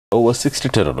Over 60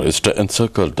 terrorists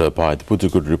encircled by the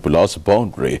Pudukkottai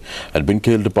boundary had been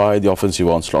killed by the offensive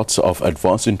onslaughts of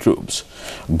advancing troops.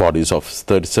 Bodies of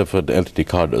 37 LTT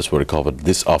cadres were recovered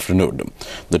this afternoon.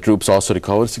 The troops also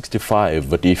recovered 65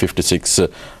 T-56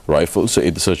 rifles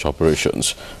in the search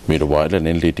operations. Meanwhile, an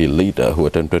LTT leader who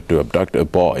attempted to abduct a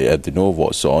boy at the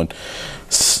no-war zone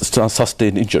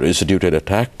sustained injuries due to an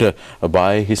attack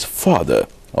by his father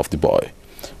of the boy.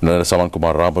 Saman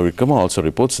Kumar Ramavikrama also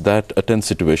reports that a tense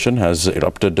situation has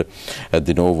erupted at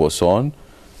the no-war zone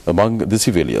among the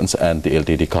civilians and the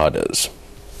LTT cadres.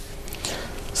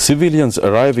 Civilians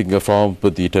arriving from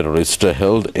the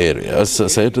terrorist-held areas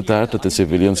said that the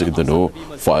civilians in the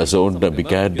no-fire zone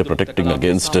began protecting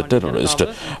against terrorists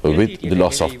with the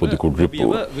loss of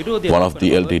Pudukkottai. One of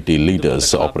the LTT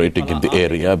leaders operating in the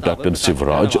area abducted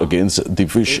Sivaraj against the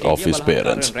wish of his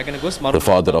parents. The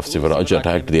father of Sivaraj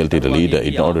attacked the LTT leader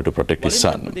in order to protect his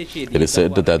son. It is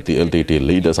said that the LTT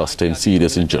leader sustained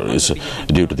serious injuries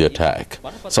due to the attack.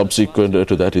 Subsequent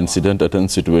to that incident, a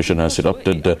tense situation has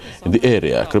erupted in the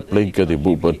area, crippling the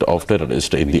movement of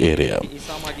terrorists in the area.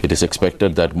 It is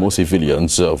expected that more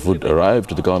civilians would arrive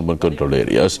to the government-controlled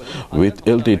areas, with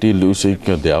LTT losing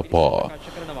their power.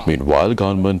 Meanwhile,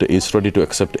 government is ready to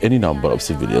accept any number of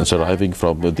civilians arriving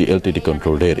from the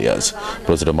LTT-controlled areas.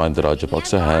 President Mahinda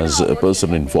Rajapaksa has a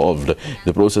person involved in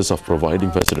the process of providing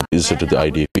facilities to the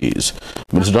IDPs.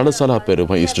 Minister Dalasala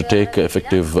Peruma is to take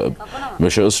effective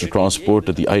measures to transport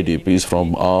the IDPs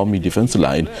from Army Defence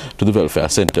Line to the welfare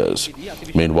centres.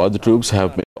 Meanwhile, the troops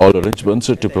have made all arrangements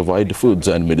to provide foods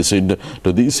and medicine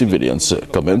to these civilians,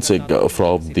 commencing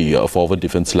from the forward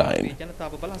defence line.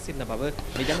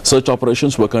 Search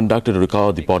operations were conducted to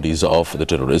recover the bodies of the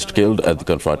terrorists killed at the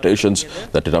confrontations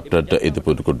that erupted in the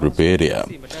Pudukkottai area.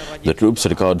 The troops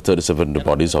recovered 37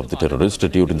 bodies of the terrorists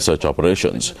during search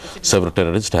operations. Several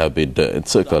terrorists have been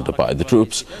encircled by the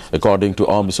troops. According to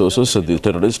army sources, the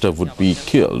terrorists would be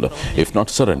killed if not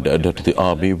surrendered to the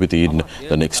army within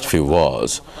the next few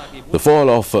hours. The fall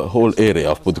of the whole area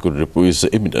of Pudukkottai is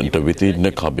imminent within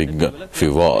the coming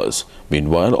few hours.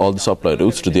 Meanwhile, all the supply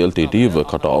routes to the LTT were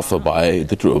cut off by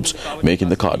the troops, making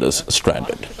the cadres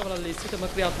stranded.